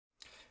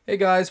Hey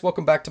guys,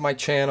 welcome back to my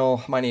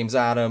channel. My name's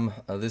Adam.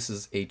 This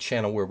is a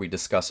channel where we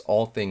discuss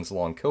all things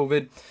long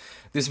COVID.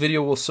 This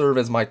video will serve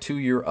as my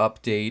 2-year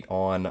update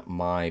on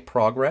my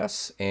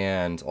progress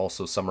and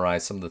also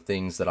summarize some of the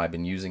things that I've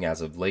been using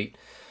as of late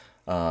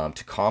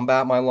to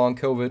combat my long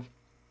COVID.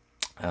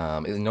 I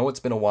know it's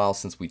been a while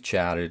since we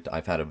chatted.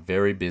 I've had a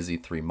very busy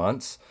 3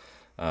 months.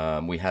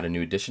 We had a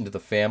new addition to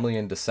the family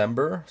in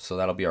December, so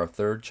that'll be our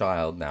third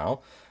child now.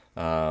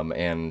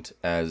 And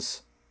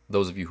as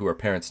those of you who are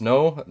parents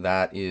know,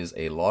 that is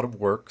a lot of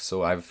work.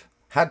 So I've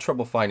had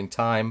trouble finding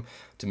time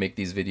to make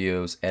these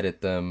videos,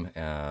 edit them,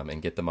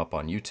 and get them up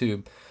on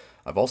YouTube.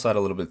 I've also had a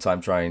little bit of time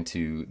trying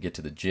to get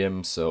to the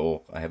gym,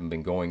 so I haven't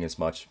been going as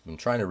much. I'm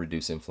trying to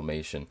reduce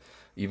inflammation.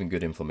 Even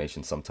good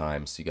inflammation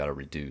sometimes you got to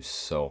reduce.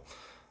 So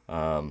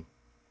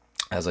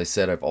as I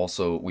said,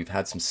 we've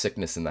had some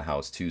sickness in the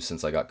house too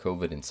since I got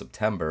COVID in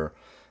September.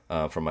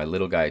 From my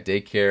little guy at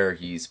daycare,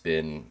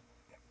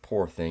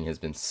 poor thing has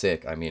been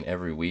sick. I mean,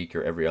 every week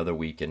or every other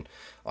week. And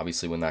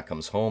obviously when that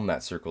comes home,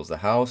 that circles the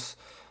house.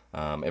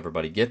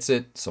 Everybody gets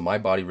it. So my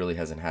body really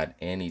hasn't had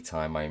any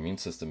time. My immune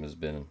system has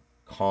been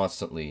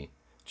constantly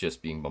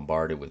just being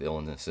bombarded with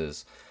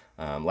illnesses.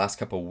 Last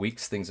couple of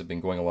weeks, things have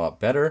been going a lot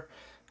better.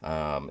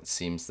 It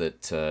seems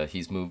that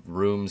he's moved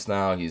rooms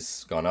now.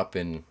 He's gone up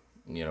in,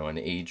 an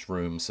age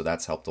room. So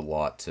that's helped a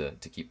lot to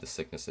keep the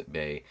sickness at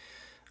bay.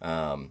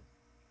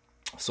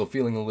 So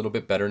feeling a little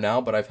bit better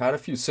now, but I've had a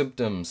few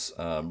symptoms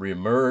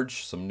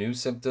reemerge, some new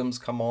symptoms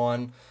come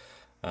on.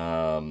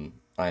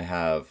 I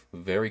have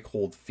very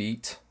cold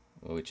feet,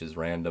 which is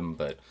random,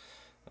 but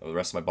the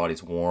rest of my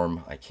body's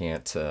warm. I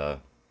can't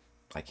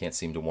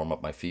seem to warm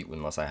up my feet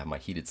unless I have my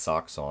heated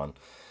socks on.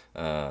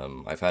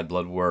 I've had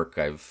blood work.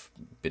 I've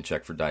been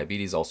checked for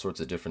diabetes, all sorts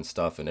of different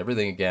stuff, and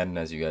everything again,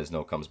 as you guys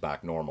know, comes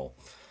back normal.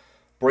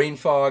 Brain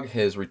fog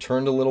has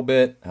returned a little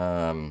bit.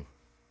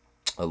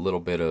 A little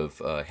bit of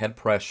head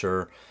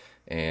pressure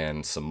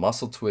and some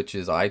muscle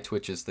twitches, eye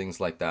twitches, things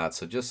like that.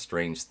 So just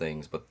strange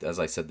things. But as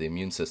I said, the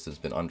immune system's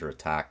been under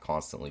attack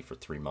constantly for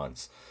 3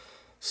 months.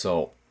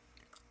 So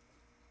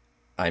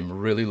I'm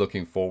really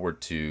looking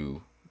forward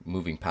to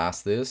moving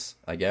past this,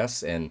 I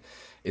guess. And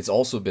it's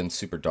also been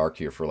super dark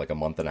here for like a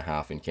month and a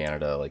half in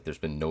Canada. Like there's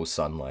been no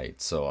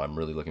sunlight. So I'm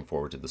really looking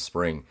forward to the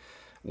spring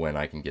when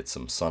I can get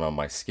some sun on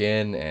my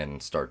skin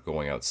and start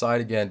going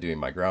outside again, doing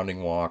my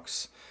grounding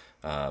walks.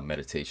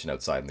 Meditation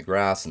outside in the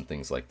grass and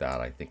things like that.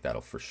 I think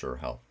that'll for sure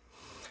help.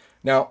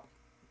 Now,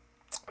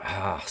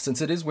 since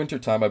it is winter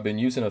time, I've been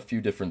using a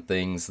few different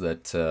things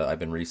that I've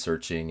been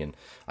researching, and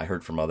I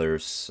heard from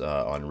others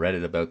on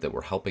Reddit about that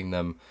were helping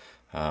them.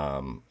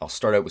 I'll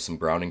start out with some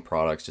grounding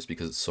products just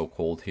because it's so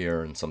cold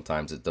here, and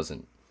sometimes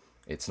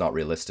it's not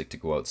realistic to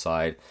go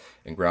outside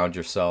and ground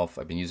yourself.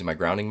 I've been using my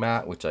grounding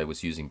mat, which I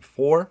was using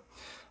before.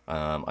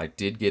 I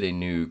did get a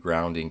new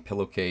grounding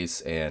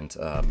pillowcase and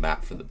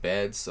mat for the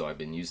bed, so I've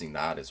been using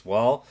that as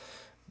well.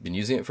 Been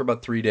using it for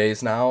about 3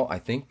 days now. I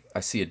think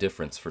I see a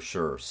difference for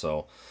sure.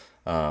 So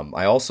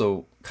I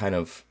also kind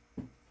of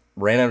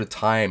ran out of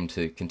time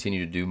to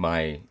continue to do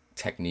my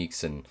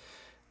techniques and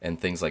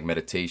things like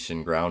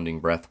meditation, grounding,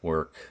 breath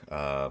work,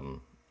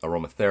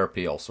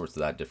 aromatherapy, all sorts of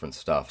that different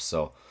stuff.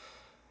 So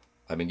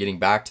I've been getting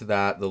back to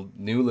that. The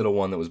new little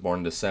one that was born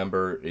in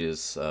December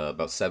is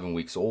about 7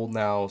 weeks old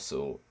now,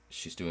 so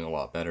she's doing a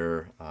lot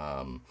better.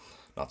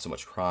 Not so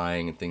much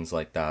crying and things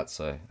like that.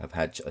 So I've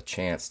had a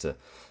chance to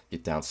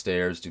get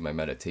downstairs, do my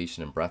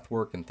meditation and breath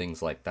work and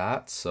things like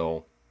that.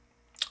 So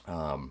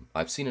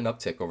I've seen an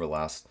uptick over the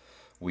last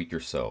week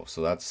or so.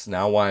 So that's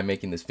now why I'm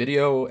making this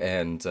video,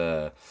 and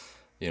I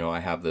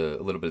have a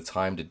little bit of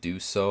time to do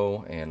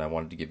so, and I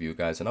wanted to give you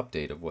guys an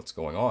update of what's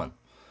going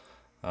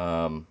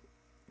on.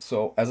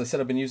 So as I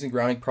said, I've been using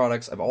grounding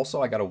products.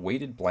 I got a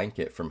weighted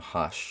blanket from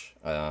Hush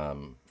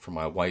for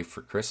my wife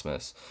for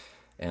Christmas,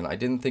 and I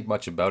didn't think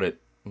much about it.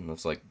 And I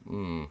was like,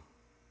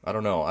 I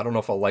don't know. I don't know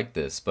if I'll like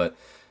this, but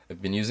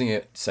I've been using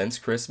it since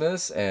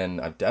Christmas, and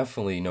I've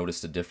definitely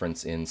noticed a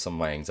difference in some of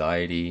my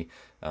anxiety,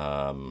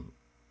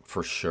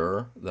 for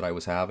sure, that I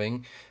was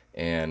having.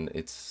 And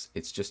it's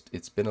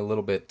been a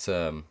little bit,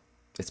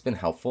 it's been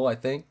helpful, I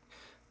think,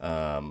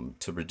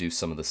 to reduce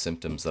some of the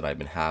symptoms that I've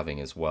been having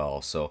as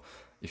well. So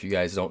if you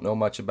guys don't know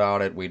much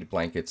about it, weighted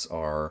blankets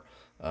are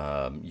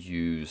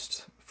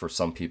used for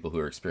some people who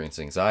are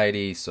experiencing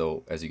anxiety.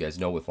 So as you guys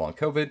know, with long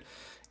COVID,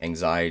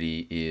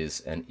 anxiety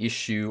is an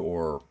issue,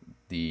 or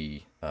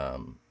the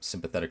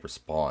sympathetic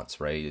response,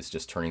 right? Is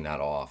just turning that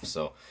off.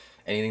 So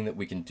anything that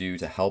we can do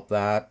to help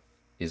that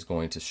is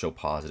going to show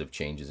positive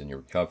changes in your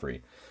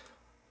recovery.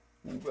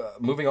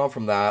 Moving on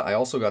from that, I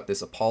also got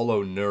this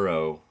Apollo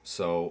Neuro.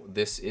 So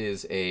this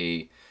is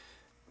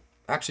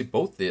actually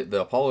both the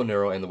Apollo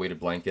Neuro and the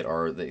weighted blanket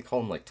they call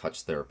them like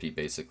touch therapy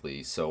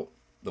basically. So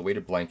the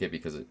weighted blanket,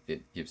 because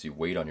it gives you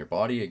weight on your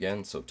body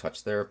again, so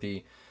touch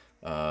therapy.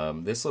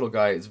 This little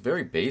guy is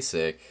very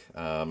basic.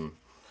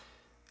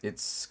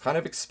 It's kind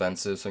of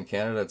expensive. So in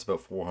Canada, it's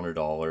about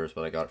 $400,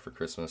 but I got it for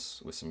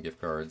Christmas with some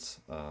gift cards.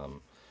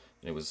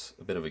 It was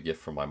a bit of a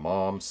gift from my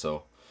mom.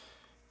 So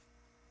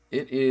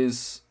it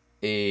is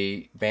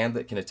a band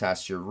that can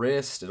attach to your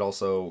wrist. It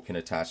also can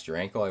attach to your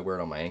ankle. I wear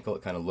it on my ankle.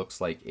 It kind of looks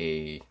like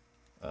an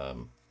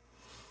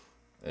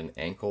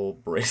ankle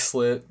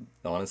bracelet.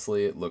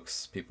 Honestly, it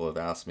looks, people have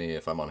asked me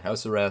if I'm on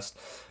house arrest.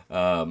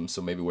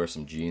 So maybe wear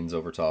some jeans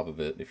over top of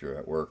it if you're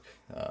at work.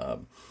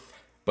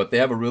 But they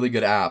have a really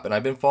good app, and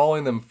I've been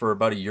following them for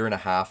about 1.5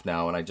 years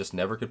now, and I just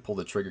never could pull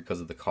the trigger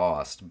because of the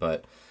cost.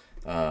 But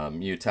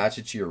you attach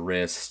it to your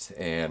wrist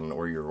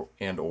or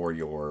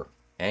your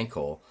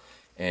ankle,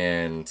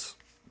 and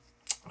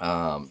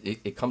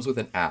it comes with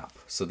an app.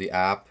 So the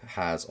app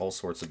has all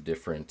sorts of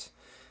different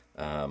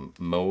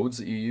modes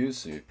that you use.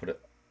 So you put it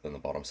on the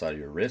bottom side of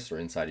your wrist or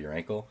inside of your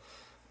ankle.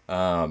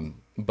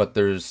 But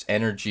there's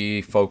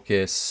energy,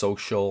 focus,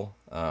 social.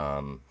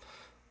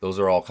 Those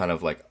are all kind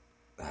of like,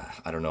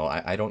 I don't know.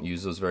 I don't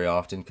use those very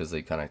often because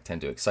they kind of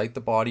tend to excite the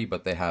body,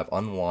 but they have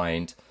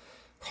unwind,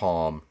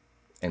 calm,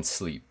 and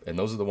sleep. And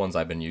those are the ones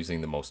I've been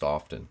using the most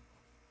often.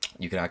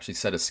 You can actually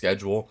set a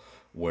schedule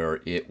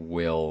where it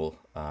will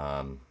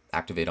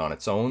activate on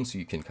its own, so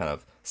you can kind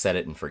of set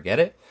it and forget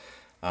it.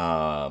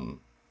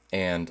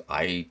 And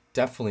I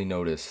definitely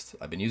noticed,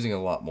 I've been using it a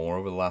lot more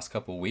over the last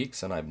couple of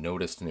weeks, and I've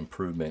noticed an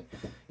improvement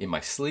in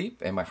my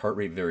sleep and my heart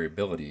rate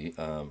variability,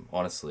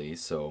 honestly.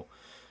 So,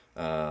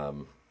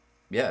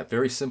 yeah,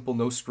 very simple,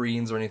 no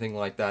screens or anything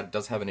like that. It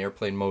does have an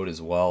airplane mode as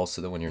well,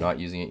 so that when you're not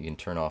using it, you can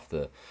turn off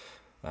the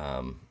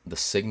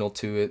signal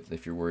to it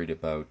if you're worried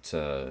about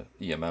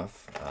EMF.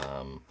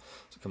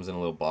 So it comes in a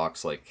little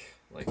box like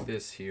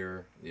this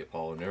here, the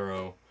Apollo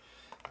Neuro.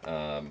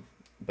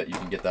 But you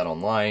can get that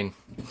online.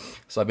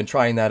 So I've been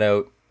trying that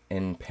out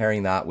and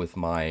pairing that with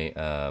my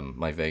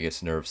my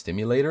vagus nerve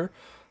stimulator,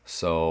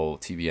 so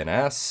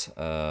TVNS,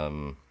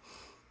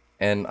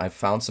 and I've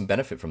found some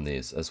benefit from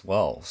these as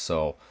well.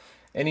 So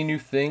any new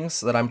things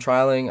that I'm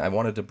trialing, I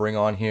wanted to bring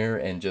on here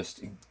and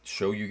just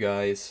show you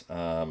guys.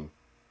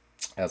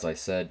 As I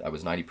said, I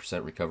was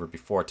 90% recovered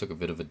before. I took a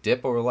bit of a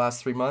dip over the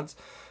last 3 months,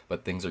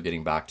 but things are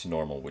getting back to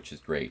normal, which is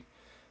great.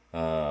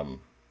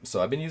 So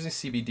I've been using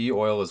CBD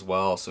oil as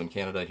well. So in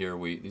Canada here,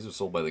 these are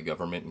sold by the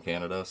government in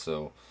Canada.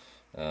 So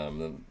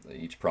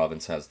each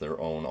province has their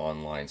own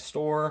online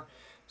store.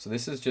 So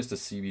this is just a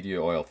CBD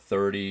oil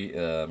 30,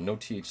 no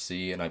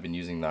THC, and I've been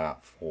using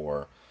that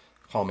for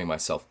calming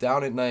myself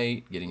down at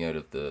night, getting out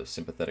of the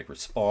sympathetic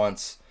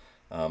response,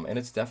 and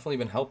it's definitely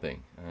been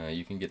helping.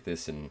 You can get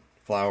this in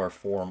flower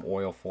form,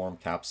 oil form,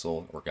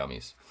 capsule, or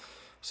gummies.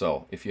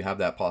 So if you have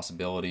that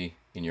possibility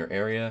in your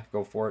area,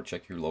 go for it.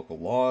 Check your local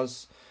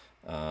laws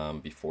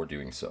before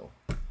doing so.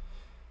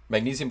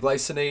 Magnesium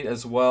glycinate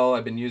as well.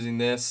 I've been using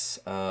this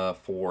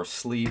for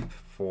sleep,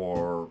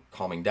 for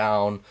calming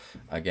down.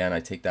 Again, I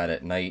take that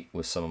at night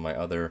with some of my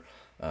other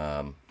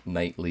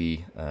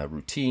nightly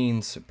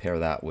routines. Pair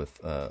that with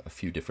a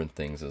few different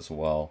things as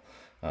well.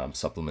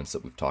 Supplements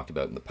that we've talked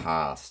about in the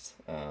past.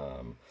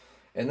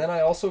 And then I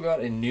also got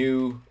a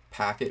new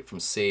packet from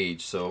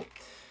Sage. So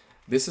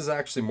this is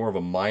actually more of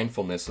a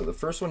mindfulness. So the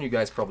first one you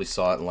guys probably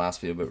saw it in the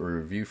last video, but a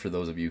review for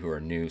those of you who are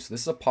new. So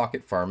this is a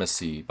pocket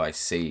pharmacy by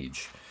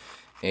Sage.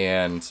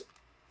 And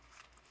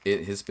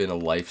it has been a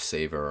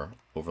lifesaver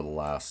over the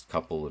last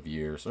couple of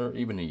years, or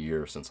even a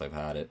year since I've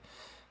had it,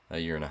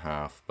 1.5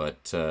 years.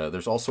 But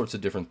there's all sorts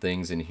of different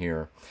things in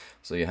here.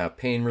 So you have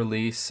pain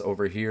release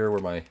over here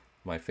where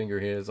my finger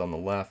is on the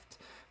left.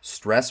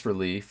 Stress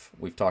relief,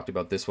 we've talked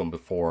about this one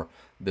before.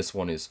 This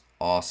one is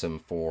awesome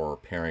for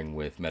pairing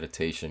with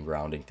meditation,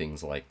 grounding,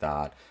 things like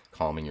that,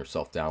 calming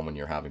yourself down when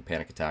you're having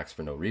panic attacks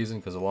for no reason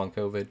because of long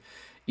COVID.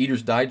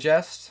 Eater's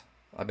Digest,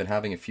 I've been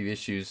having a few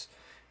issues,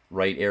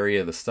 right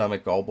area of the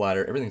stomach,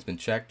 gallbladder, everything's been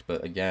checked,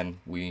 but again,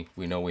 we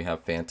know we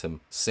have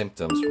phantom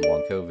symptoms from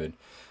long COVID.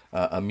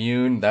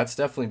 Immune, that's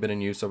definitely been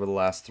in use over the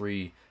last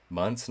 3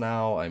 months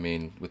now. I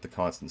mean, with the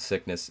constant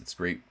sickness, it's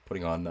great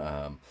putting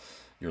on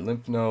your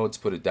lymph nodes,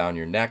 put it down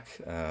your neck,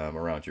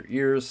 around your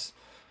ears,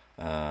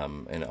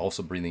 and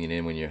also breathing it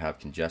in when you have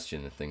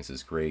congestion and things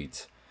is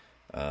great.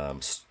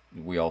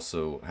 We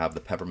also have the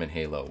peppermint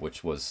halo,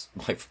 which was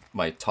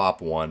my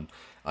top one,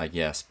 I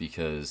guess,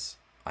 because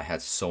I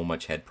had so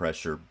much head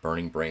pressure,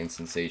 burning brain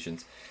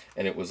sensations,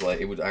 and it was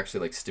like, it would actually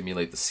like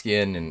stimulate the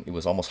skin, and it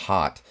was almost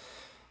hot,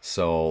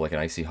 so like an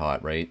icy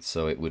hot, right?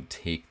 So it would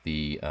take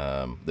the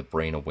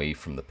brain away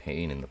from the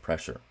pain and the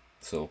pressure.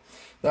 So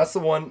that's the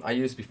one I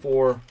used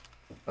before.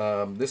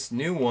 This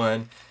new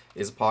one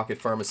is a pocket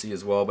pharmacy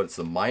as well, but it's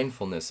the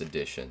mindfulness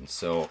edition.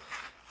 So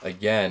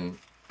again,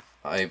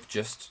 I've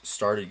just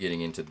started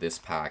getting into this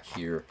pack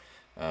here.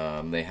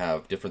 They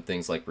have different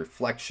things like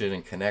reflection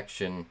and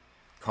connection,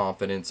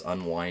 confidence,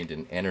 unwind,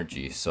 and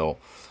energy. So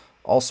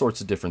all sorts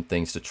of different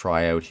things to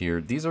try out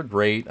here. These are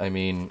great. I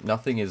mean,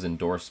 nothing is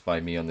endorsed by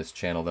me on this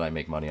channel that I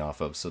make money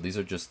off of. So these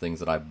are just things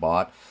that I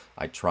bought,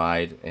 I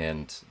tried,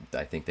 and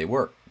I think they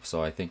work.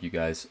 So I think you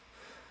guys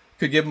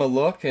could give them a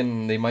look,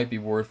 and they might be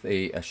worth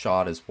a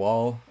shot as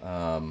well.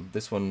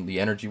 This one, the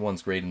energy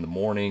one's great in the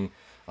morning.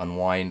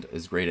 Unwind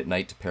is great at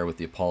night to pair with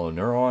the Apollo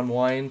Neuro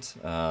Unwind.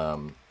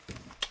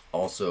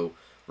 Also,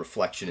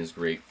 reflection is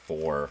great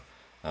for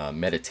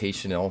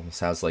meditation. It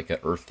almost has like an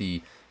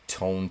earthy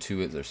tone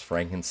to it. There's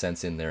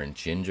frankincense in there and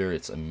ginger.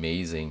 It's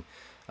amazing.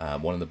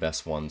 One of the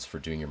best ones for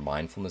doing your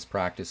mindfulness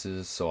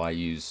practices. So I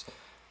use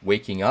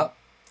Waking Up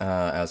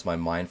as my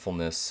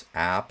mindfulness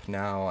app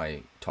now.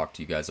 I talked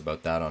to you guys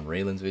about that on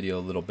Raylan's video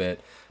a little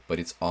bit, but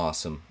it's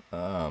awesome.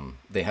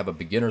 They have a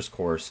beginner's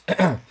course,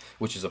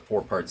 which is a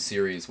 4-part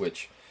series,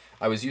 which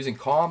I was using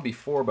Calm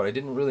before, but I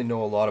didn't really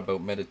know a lot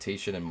about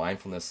meditation and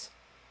mindfulness,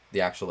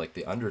 the actual, like,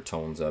 the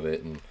undertones of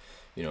it, and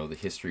the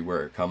history,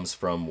 where it comes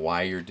from,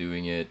 why you're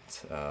doing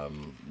it,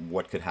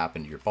 what could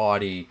happen to your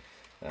body,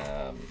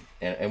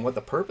 and what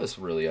the purpose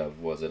really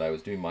of was it. I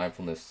was doing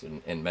mindfulness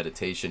and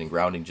meditation and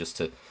grounding just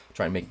to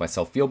try and make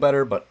myself feel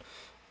better, but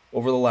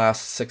over the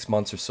last 6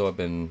 months or so,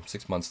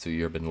 6 months to a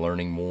year, I've been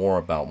learning more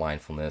about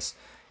mindfulness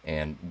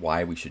and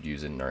why we should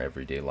use it in our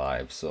everyday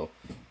lives. So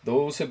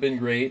those have been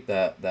great.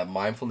 That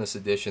mindfulness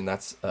edition,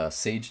 that's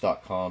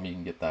sage.com. You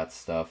can get that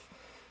stuff.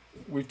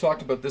 We've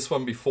talked about this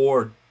one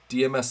before,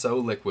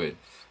 DMSO liquid.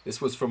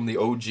 This was from the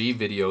OG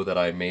video that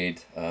I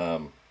made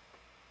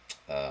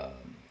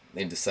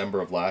in December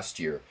of last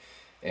year.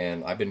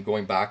 And I've been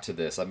going back to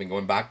this. I've been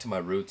going back to my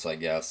roots, I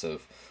guess,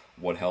 of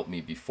what helped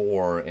me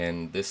before.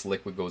 And this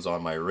liquid goes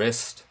on my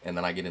wrist, and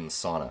then I get in the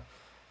sauna.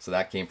 So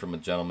that came from a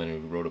gentleman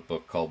who wrote a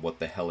book called What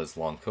the Hell is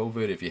Long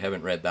COVID? If you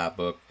haven't read that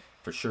book,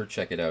 for sure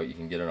check it out. You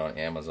can get it on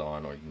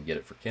Amazon, or you can get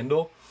it for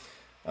Kindle.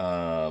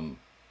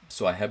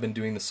 So I have been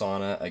doing the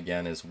sauna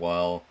again as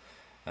well.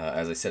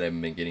 As I said, I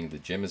haven't been getting to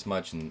the gym as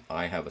much, and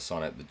I have a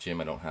sauna at the gym.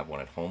 I don't have one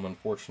at home,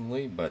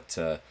 unfortunately,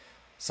 but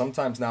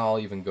sometimes now I'll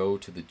even go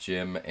to the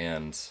gym,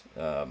 and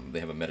they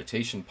have a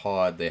meditation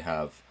pod, they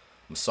have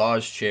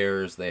massage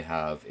chairs, they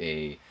have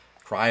a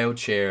cryo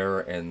chair,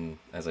 and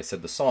as I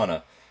said, the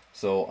sauna.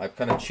 So I've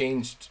kind of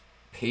changed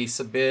pace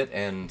a bit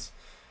and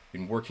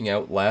been working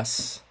out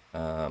less,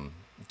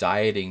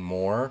 dieting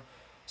more.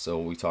 So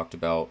we talked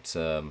about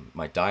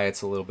my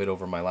diets a little bit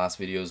over my last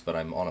videos, but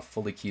I'm on a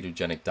fully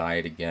ketogenic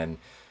diet again,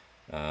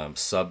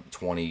 sub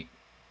 20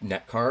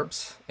 net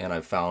carbs, and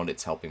I've found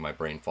it's helping my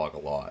brain fog a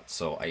lot.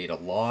 So I ate a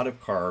lot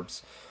of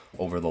carbs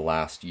over the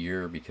last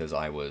year because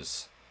I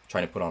was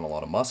trying to put on a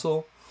lot of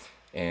muscle,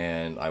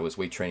 and I was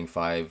weight training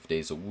 5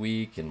 days a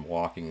week and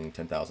walking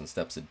 10,000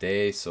 steps a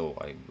day. So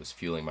I was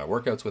fueling my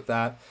workouts with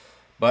that.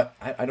 But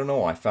I don't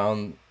know, I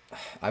found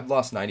I've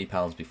lost 90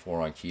 pounds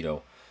before on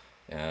keto.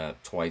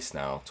 Twice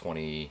now,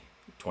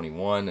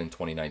 2021 and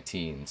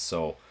 2019.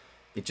 So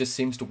it just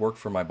seems to work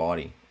for my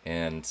body.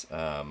 And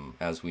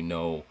as we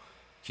know,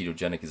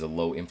 ketogenic is a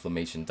low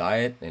inflammation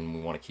diet, and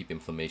we want to keep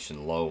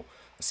inflammation low,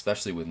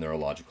 especially with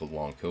neurological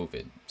long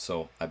COVID.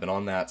 So I've been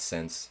on that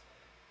since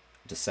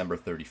December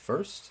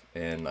 31st,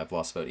 and I've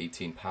lost about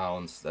 18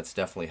 pounds. That's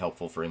definitely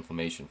helpful for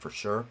inflammation for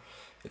sure.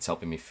 It's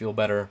helping me feel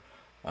better.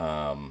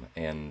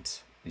 And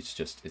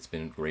it's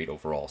been great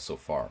overall so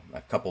far.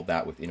 I've coupled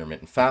that with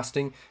intermittent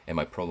fasting and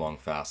my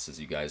prolonged fasts,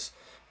 as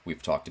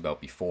we've talked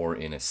about before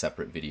in a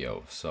separate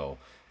video. So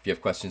if you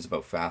have questions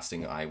about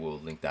fasting, I will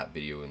link that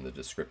video in the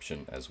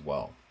description as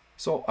well.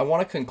 So I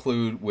want to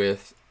conclude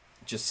with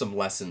just some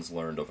lessons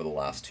learned over the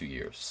last 2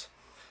 years.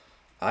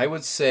 I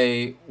would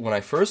say when I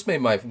first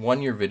made my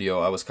 1-year video,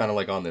 I was kind of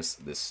like on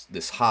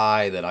this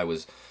high that I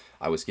was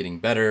getting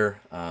better,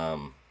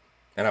 and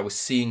I was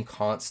seeing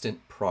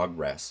constant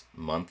progress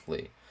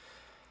monthly.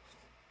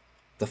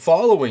 The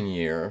following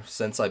year,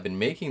 since I've been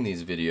making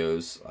these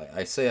videos,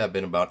 I say I've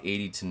been about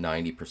 80 to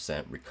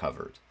 90%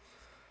 recovered.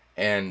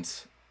 And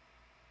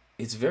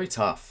it's very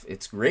tough.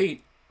 It's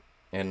great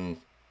and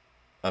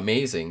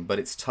amazing, but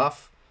it's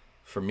tough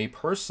for me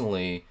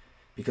personally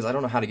because I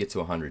don't know how to get to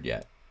 100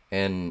 yet.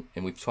 And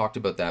we've talked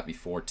about that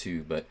before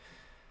too, but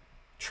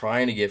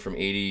trying to get from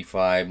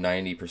 85,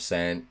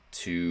 90%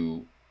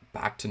 to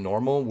back to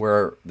normal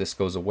where this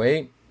goes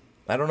away,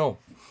 I don't know.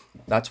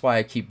 That's why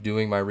I keep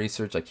doing my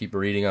research. I keep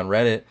reading on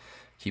Reddit,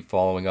 keep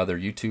following other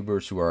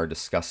YouTubers who are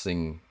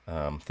discussing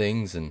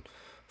things and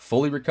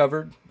fully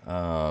recovered.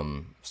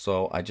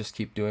 So I just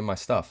keep doing my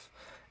stuff.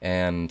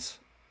 And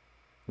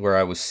where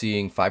I was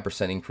seeing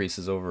 5%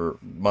 increases over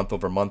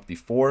month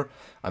before,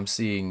 I'm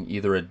seeing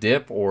either a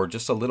dip or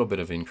just a little bit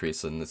of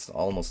increase, and it's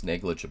almost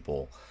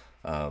negligible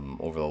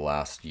over the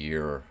last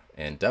year,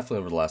 and definitely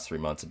over the last 3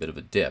 months, a bit of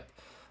a dip.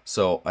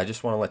 So I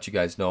just want to let you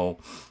guys know,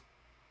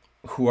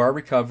 who are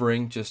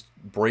recovering, just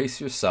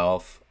brace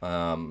yourself.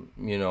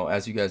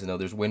 As you guys know,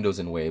 there's windows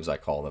and waves, I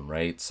call them,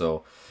 right?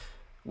 So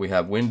we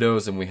have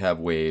windows and we have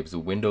waves. The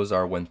windows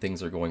are when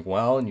things are going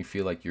well and you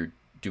feel like you're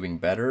doing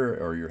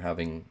better, or you're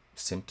having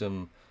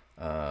symptom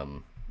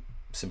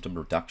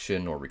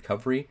reduction or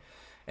recovery.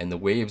 And the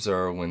waves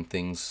are when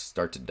things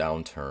start to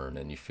downturn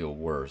and you feel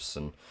worse.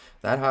 And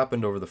that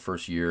happened over the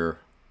first year,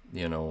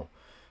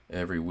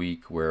 every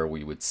week, where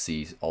we would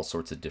see all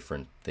sorts of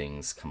different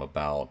things come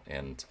about,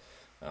 and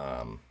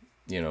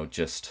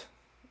just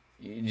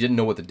you didn't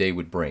know what the day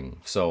would bring.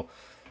 So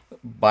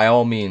by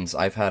all means,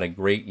 I've had a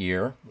great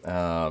year,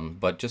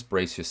 but just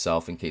brace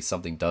yourself in case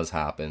something does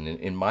happen.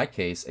 In my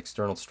case,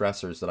 external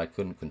stressors that I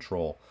couldn't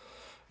control.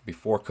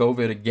 Before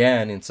COVID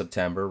again in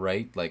September,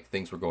 right? Like,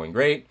 things were going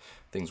great.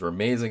 Things were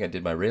amazing. I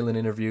did my Raylan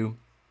interview.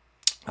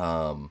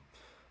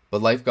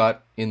 But life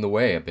got in the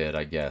way a bit,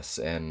 I guess,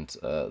 and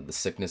the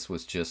sickness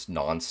was just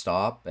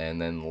nonstop,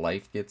 and then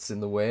life gets in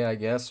the way, I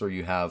guess, or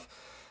you have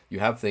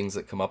things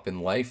that come up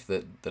in life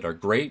that are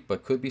great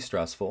but could be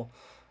stressful.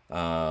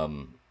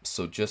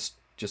 So just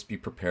be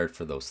prepared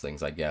for those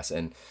things, I guess,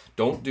 and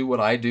don't do what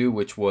I do,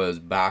 which was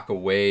back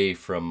away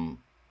from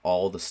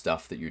all the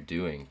stuff that you're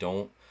doing.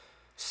 Don't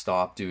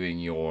stop doing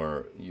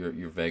your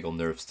vagal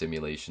nerve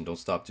stimulation. Don't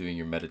stop doing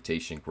your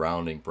meditation,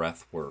 grounding,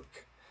 breath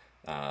work.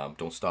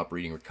 Don't stop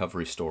reading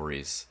recovery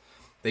stories,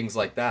 things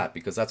like that,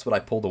 because that's what I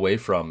pulled away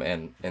from,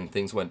 and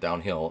things went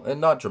downhill,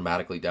 and not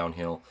dramatically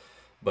downhill,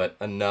 but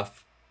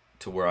enough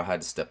to where I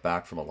had to step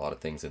back from a lot of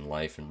things in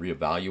life and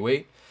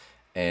reevaluate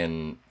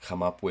and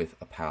come up with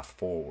a path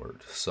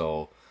forward.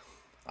 So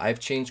I've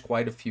changed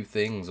quite a few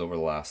things over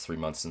the last 3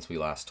 months since we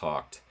last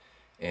talked,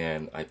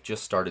 and I've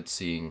just started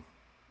seeing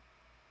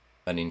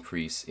an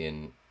increase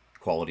in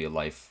quality of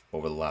life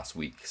over the last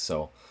week.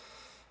 So,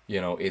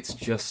 it's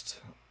just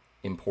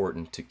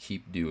important to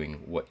keep doing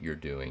what you're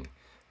doing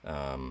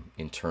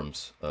in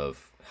terms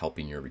of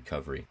helping your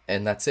recovery.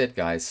 And that's it,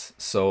 guys.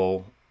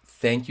 So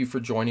thank you for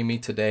joining me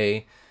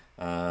today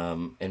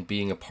and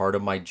being a part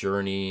of my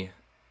journey.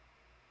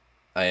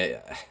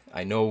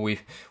 I know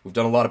we've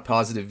done a lot of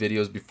positive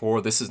videos before.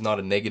 This is not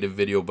a negative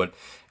video, but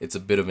it's a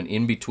bit of an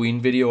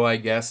in-between video, I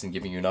guess, and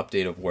giving you an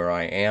update of where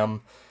I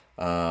am.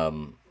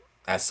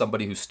 As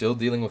somebody who's still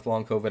dealing with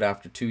long COVID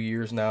after 2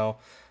 years now,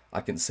 I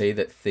can say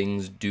that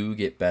things do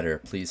get better.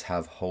 Please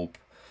have hope.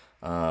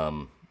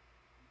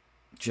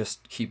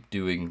 Just keep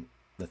doing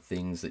the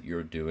things that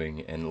you're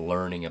doing and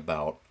learning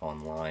about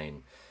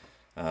online.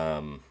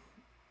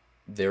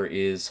 There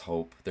is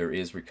hope. There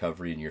is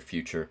recovery in your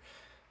future.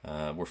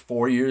 We're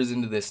 4 years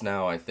into this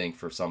now, I think,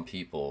 for some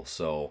people.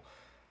 So,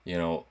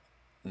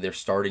 they're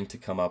starting to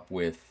come up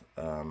with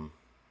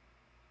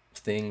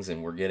things,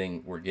 and we're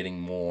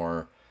getting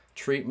more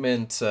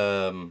treatment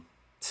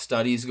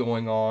studies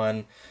going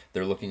on.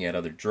 They're looking at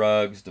other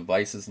drugs,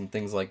 devices, and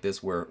things like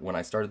this, where when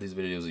I started these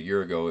videos a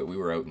year ago, we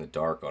were out in the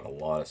dark on a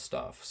lot of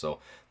stuff. So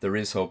there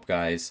is hope,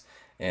 guys,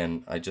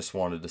 and I just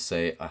wanted to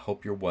say I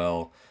hope you're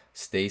well.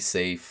 Stay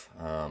safe.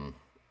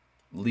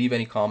 Leave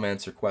any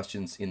comments or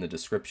questions in the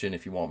description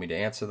if you want me to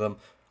answer them,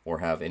 or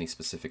have any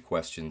specific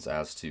questions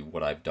as to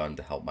what I've done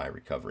to help my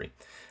recovery.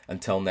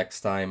 Until next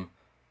time,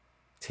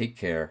 take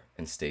care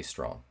and stay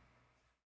strong.